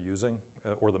that you're using,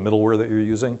 or the middleware that you're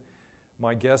using.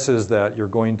 My guess is that you're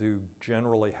going to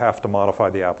generally have to modify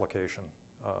the application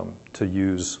to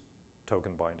use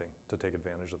token binding, to take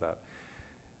advantage of that.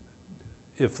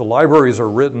 If the libraries are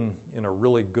written in a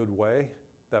really good way,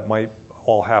 that might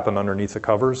all happen underneath the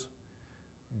covers.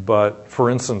 But for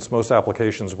instance, most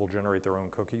applications will generate their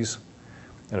own cookies.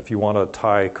 And if you want to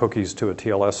tie cookies to a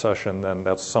TLS session, then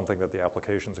that's something that the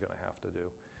application is going to have to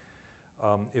do.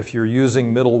 If you're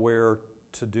using middleware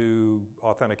to do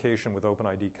authentication with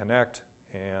OpenID Connect,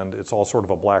 and it's all sort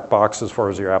of a black box as far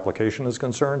as your application is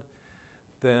concerned,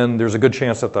 then there's a good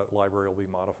chance that that library will be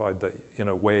modified in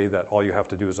a way that all you have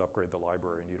to do is upgrade the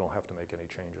library and you don't have to make any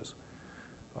changes.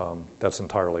 That's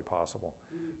entirely possible.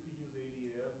 If you use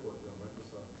ADAL for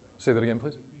Microsoft. Say that again,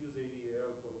 please. If you use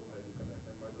ADAL for OpenID Connect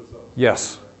and Microsoft.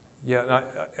 Yes.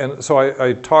 Yeah, and so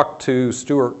I talked to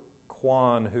Stuart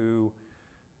Kwan, who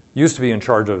used to be in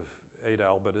charge of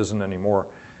ADAL, but isn't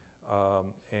anymore.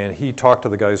 And he talked to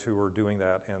the guys who were doing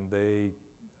that, and they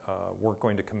weren't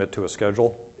going to commit to a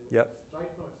schedule yet.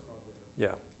 Right now, it's not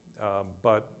there. Yeah,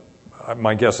 but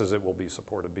my guess is it will be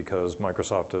supported because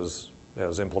Microsoft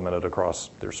has implemented across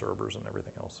their servers and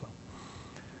everything else. So.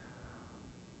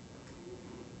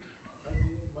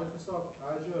 And the Microsoft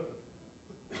Azure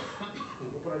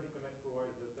OpenID Connect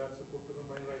provides, does that support token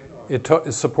binding right now?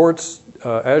 It supports,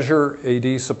 Azure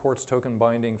AD supports token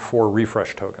binding for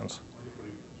refresh tokens. Only for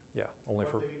refresh. Yeah, only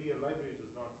But for, the ADL library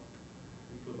does not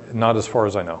implement. not as far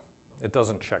as I know. It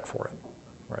doesn't check for it,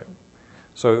 right?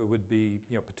 So it would be,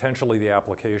 potentially the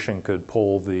application could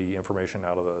pull the information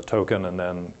out of the token and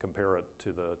then compare it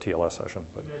to the TLS session.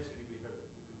 But It actually be better.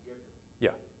 You could get it.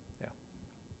 yeah, yeah.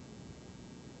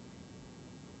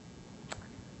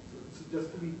 So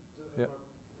just to be, Yeah.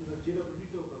 the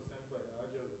JWT token sent by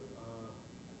Azure,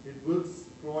 it will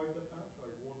provide the hash or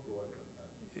it won't provide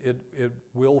the hash It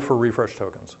will for refresh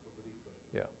tokens. for the refresh?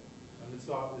 Yeah, And it's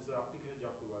the application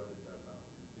job to validate that now.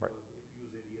 Right. Because if you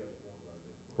use ADL, it won't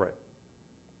validate. right,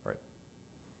 right.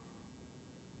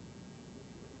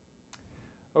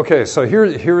 Okay, so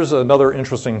here's another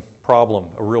interesting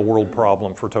problem, a real-world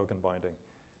problem for token binding,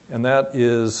 and that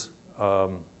is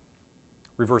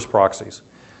reverse proxies.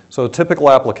 So a typical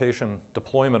application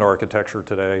deployment architecture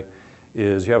today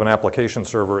is you have an application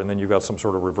server and then you've got some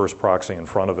sort of reverse proxy in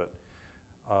front of it.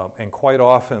 And quite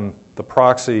often, the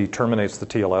proxy terminates the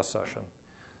TLS session.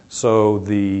 So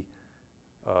the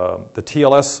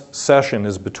TLS session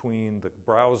is between the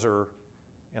browser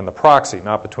and the proxy,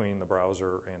 not between the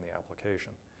browser and the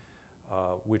application,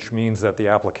 which means that the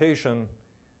application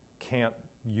can't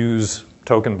use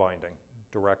token binding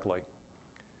directly.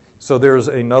 So there's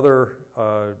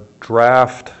another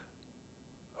draft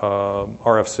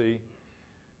RFC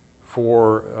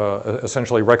for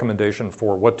essentially recommendation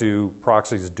for what do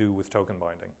proxies do with token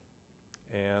binding.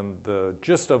 And the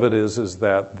gist of it is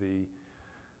that the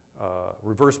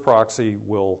reverse proxy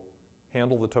will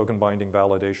handle the token binding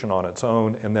validation on its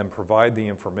own and then provide the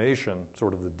information,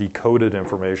 sort of the decoded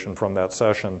information from that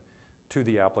session to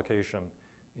the application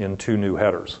in two new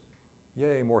headers.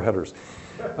 Yay, more headers.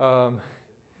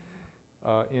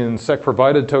 In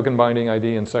sec-provided token binding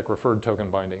ID and sec-referred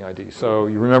token binding ID. So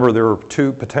you remember there are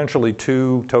potentially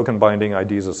two token binding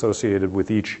IDs associated with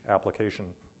each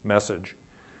application message.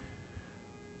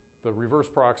 The reverse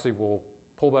proxy will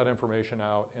pull that information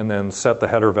out and then set the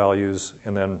header values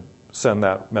and then send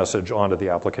that message onto the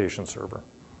application server.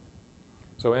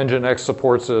 So Nginx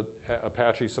supports it,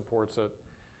 Apache supports it.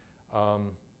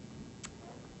 What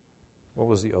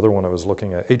was the other one I was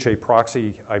looking at?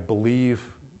 HIPConf, I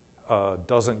believe,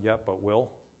 doesn't yet, but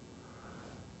will.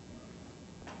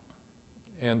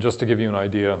 And just to give you an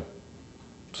idea,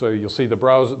 so you'll see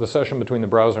the session between the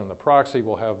browser and the proxy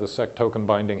will have the sec token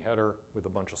binding header with a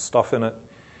bunch of stuff in it,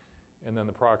 and then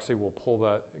the proxy will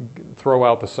throw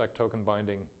out the sec token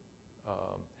binding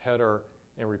header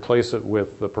and replace it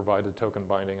with the provided token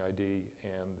binding ID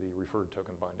and the referred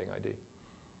token binding ID.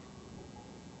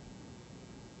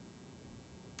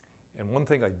 And one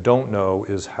thing I don't know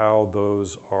is how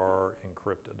those are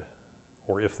encrypted,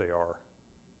 or if they are.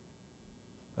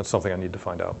 That's something I need to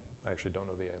find out. I actually don't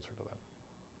know the answer to that.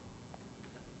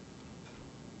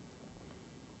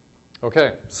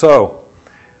 Okay, so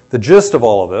the gist of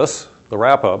all of this, the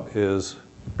wrap-up, is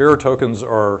bearer tokens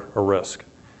are a risk.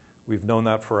 We've known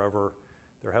that forever.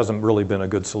 There hasn't really been a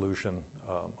good solution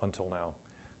until now.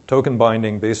 Token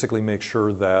binding basically makes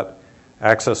sure that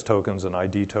access tokens and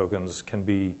ID tokens can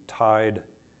be tied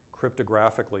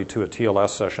cryptographically to a TLS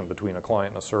session between a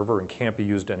client and a server and can't be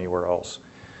used anywhere else.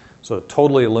 So it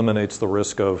totally eliminates the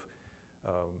risk of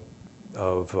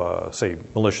say,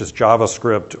 malicious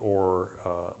JavaScript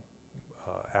or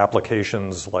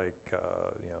applications like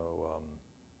phone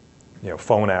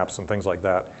apps and things like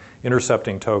that,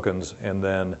 intercepting tokens and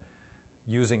then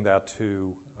using that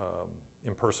to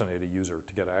impersonate a user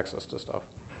to get access to stuff.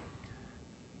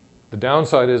 The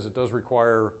downside is it does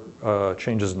require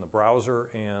changes in the browser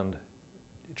and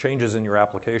changes in your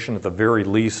application at the very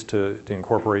least to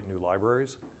incorporate new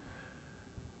libraries.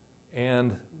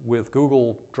 And with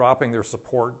Google dropping their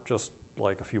support just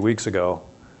like a few weeks ago,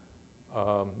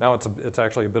 now it's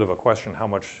actually a bit of a question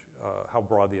how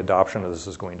broad the adoption of this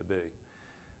is going to be.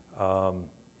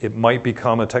 It might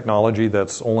become a technology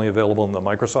that's only available in the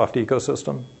Microsoft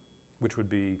ecosystem, which would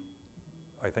be,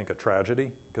 I think, a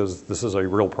tragedy because this is a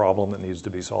real problem that needs to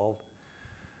be solved.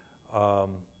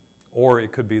 Or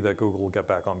it could be that Google will get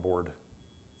back on board.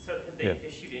 So have they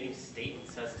issued any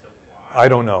statements as to why? I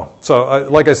don't know. So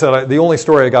like I said, the only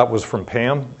story I got was from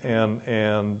Pam,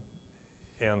 and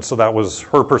And so that was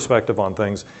her perspective on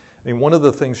things. I mean, one of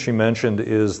the things she mentioned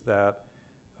is that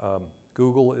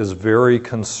Google is very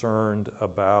concerned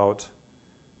about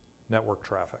network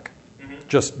traffic,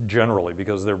 just generally,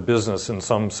 because their business in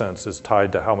some sense is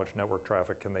tied to how much network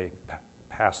traffic can they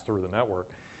pass through the network.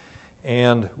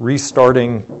 And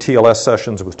restarting TLS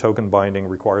sessions with token binding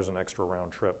requires an extra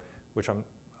round trip, which I'm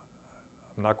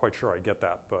not quite sure I get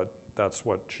that, but that's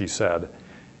what she said.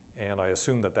 And I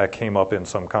assume that that came up in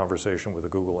some conversation with a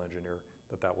Google engineer,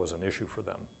 that that was an issue for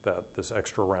them, that this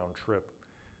extra round trip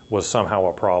was somehow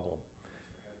a problem.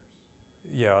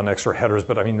 Yeah, and extra headers,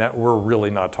 but I mean, that we're really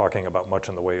not talking about much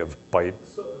in the way of byte.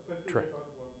 So effectively, we're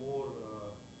talking about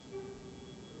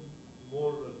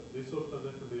more resource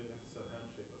consumption than an extra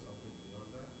handshake or something beyond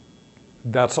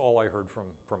that? That's all I heard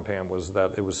from Pam, was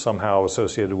that it was somehow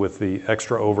associated with the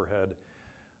extra overhead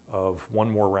of one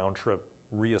more round trip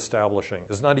reestablishing.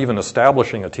 It's not even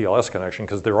establishing a TLS connection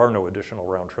because there are no additional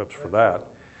round trips for that.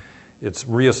 It's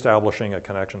reestablishing a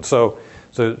connection. So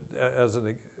as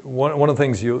one of the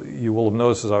things you will have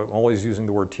noticed is I'm always using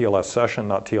the word TLS session,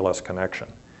 not TLS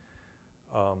connection.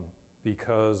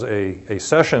 Because a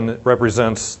session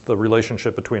represents the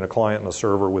relationship between a client and a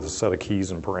server with a set of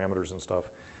keys and parameters and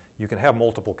stuff. You can have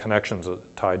multiple connections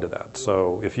tied to that.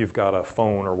 So if you've got a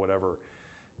phone or whatever,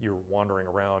 you're wandering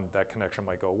around, that connection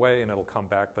might go away and it'll come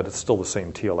back, but it's still the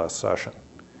same TLS session.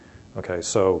 Okay,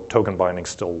 so token binding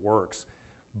still works,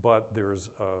 but there's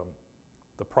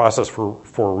the process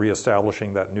for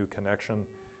reestablishing that new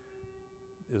connection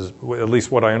is, at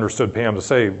least what I understood Pam to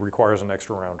say, requires an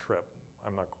extra round trip.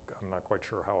 I'm not quite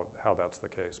sure how that's the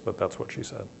case, but that's what she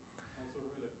said. Also,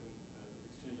 really like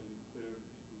Exchange and Clear,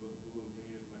 Google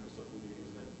engineers, Microsoft engineers,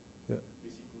 like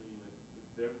basically like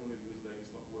their point of view is like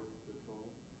it's not worth the trouble.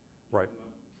 Right.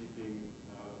 Not keeping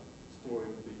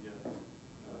storing the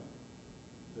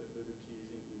keys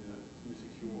in a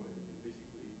secure way. And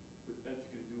basically, with Edge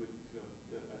you can do it if you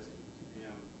have access to the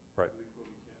TPM. Right. With Chrome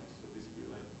you can't. So basically,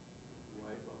 like,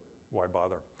 why bother? Why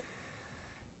bother?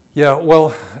 Yeah,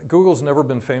 well, Google's never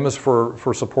been famous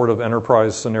for support of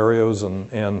enterprise scenarios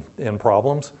and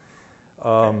problems.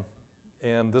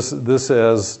 And this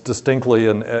is distinctly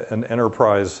an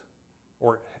enterprise,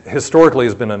 or historically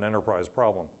has been an enterprise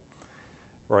problem,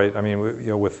 right? I mean,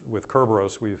 with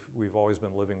Kerberos, we've always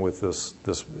been living with this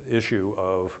issue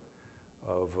of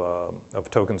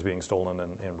tokens being stolen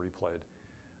and replayed.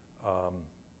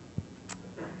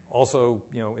 Also,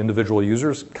 individual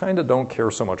users kind of don't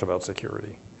care so much about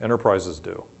security. Enterprises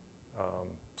do.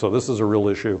 So this is a real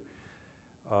issue.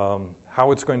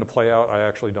 How it's going to play out, I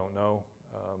actually don't know.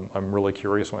 I'm really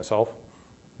curious myself.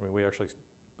 I mean,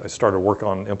 I started work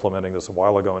on implementing this a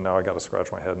while ago, and now I got to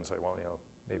scratch my head and say, well,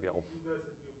 maybe I'll. You guys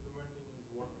are implementing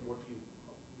what you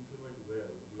implement where?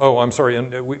 Oh, I'm sorry.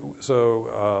 And at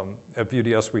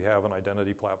VDS we have an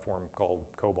identity platform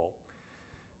called Cobalt,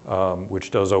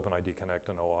 which does OpenID Connect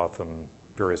and OAuth and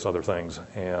various other things.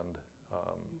 And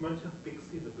you mentioned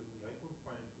PKCE in the beginning. I couldn't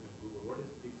find it in Google. What is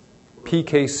PKCE?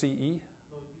 PKCE?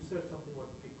 No, you said something about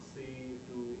PKCE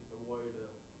to avoid.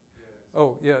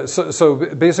 Oh, yeah. So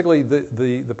basically,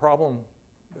 the problem,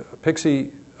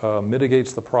 PKCE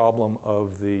mitigates the problem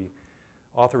of the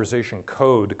authorization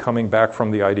code coming back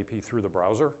from the IDP through the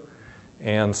browser,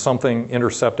 and something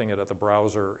intercepting it at the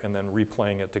browser and then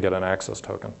replaying it to get an access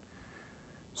token.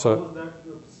 So.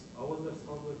 How was that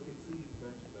solved with PKCE?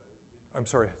 I'm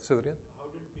sorry, say that again? How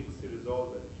did PKCE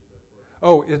resolve that issue?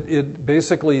 Oh, it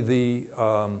basically, the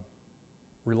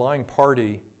relying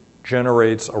party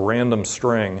generates a random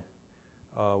string,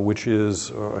 which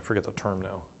is, I forget the term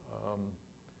now,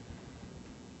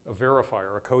 a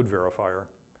verifier, a code verifier,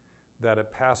 that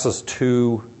it passes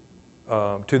to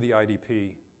the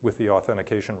IDP with the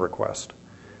authentication request.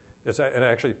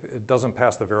 It doesn't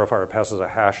pass the verifier, it passes a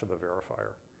hash of the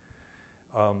verifier.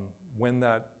 When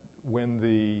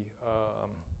the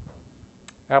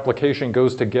application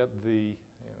goes to get let me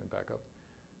back up.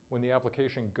 When the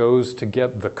application goes to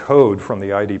get the code from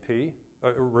the IDP,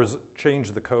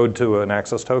 change the code to an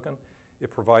access token, it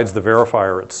provides the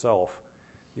verifier itself.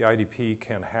 The IDP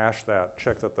can hash that,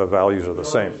 check that the values are the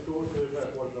same.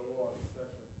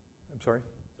 I'm sorry?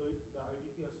 So the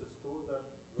IDP has to store that.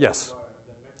 Yes. And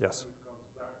the next Yes. time it comes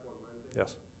back for validation.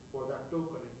 Yes. For that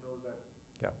token, it knows that.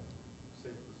 Yeah.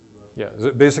 Same procedure.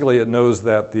 Yeah. Basically, it knows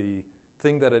that the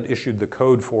thing that it issued the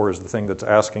code for is the thing that's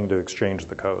asking to exchange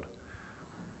the code.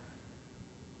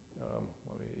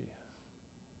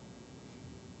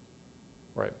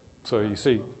 Right. So you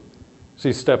see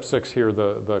step 6 here.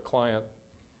 The client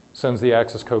sends the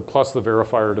access code plus the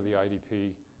verifier to the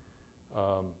IDP.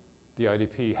 The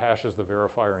IDP hashes the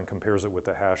verifier and compares it with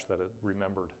the hash that it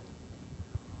remembered.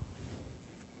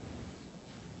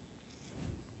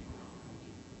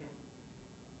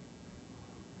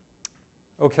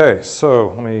 Okay, so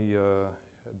let me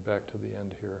head back to the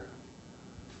end here.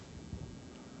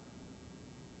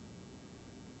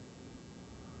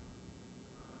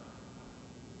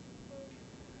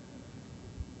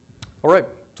 All right,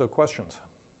 so questions? Is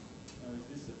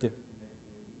this affected in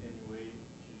any way if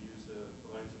you use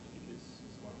client certificates in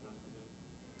smart transmitter?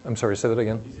 I'm sorry, say that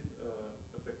again. Is it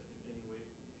affected in any way if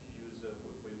you use,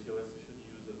 for your TLS session, you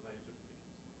use client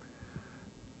certificates?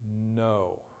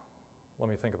 No. Let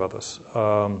me think about this.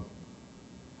 No,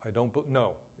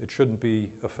 it shouldn't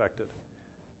be affected.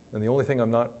 And the only thing I'm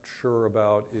not sure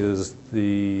about is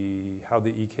how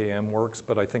the EKM works,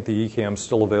 but I think the EKM is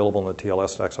still available in the TLS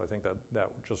stack, so I think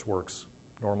that just works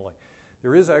normally.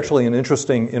 There is actually an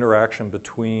interesting interaction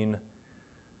between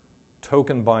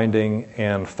token binding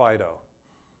and FIDO.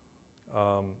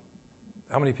 How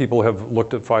many people have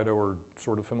looked at FIDO or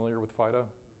sort of familiar with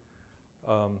FIDO?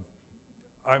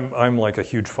 I'm like a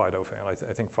huge FIDO fan. I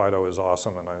think FIDO is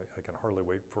awesome, and I can hardly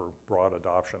wait for broad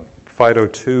adoption. FIDO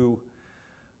 2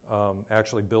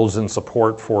 actually builds in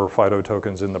support for FIDO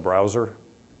tokens in the browser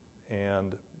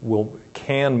and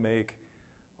can make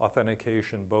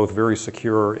authentication both very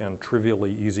secure and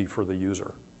trivially easy for the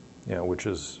user, which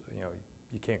is,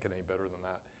 you can't get any better than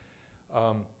that.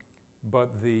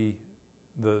 But the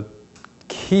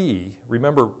key,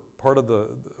 remember, part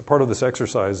of this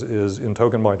exercise is in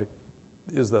token binding,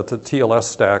 is that the TLS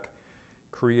stack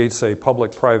creates a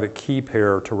public-private key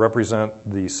pair to represent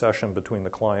the session between the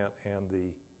client and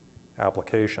the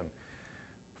application.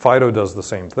 FIDO does the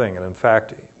same thing, and in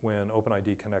fact, when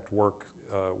OpenID Connect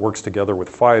works together with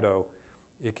FIDO,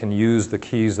 it can use the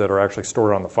keys that are actually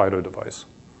stored on the FIDO device.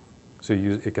 So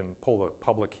it can pull the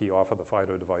public key off of the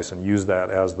FIDO device and use that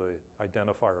as the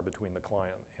identifier between the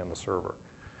client and the server.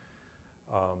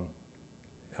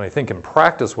 And I think in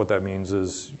practice what that means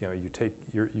is, you take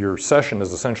your session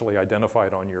is essentially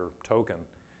identified on your token.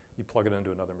 You plug it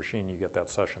into another machine, you get that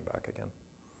session back again.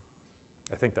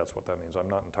 I think that's what that means. I'm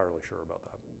not entirely sure about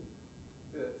that.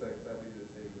 That's exactly the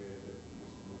same way that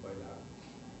most mobile apps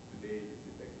today is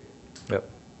effective. Yep.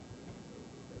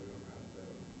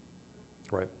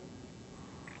 Right.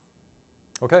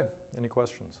 Okay, any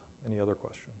questions? Any other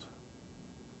questions?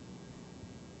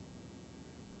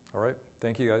 All right,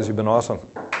 thank you guys, you've been awesome.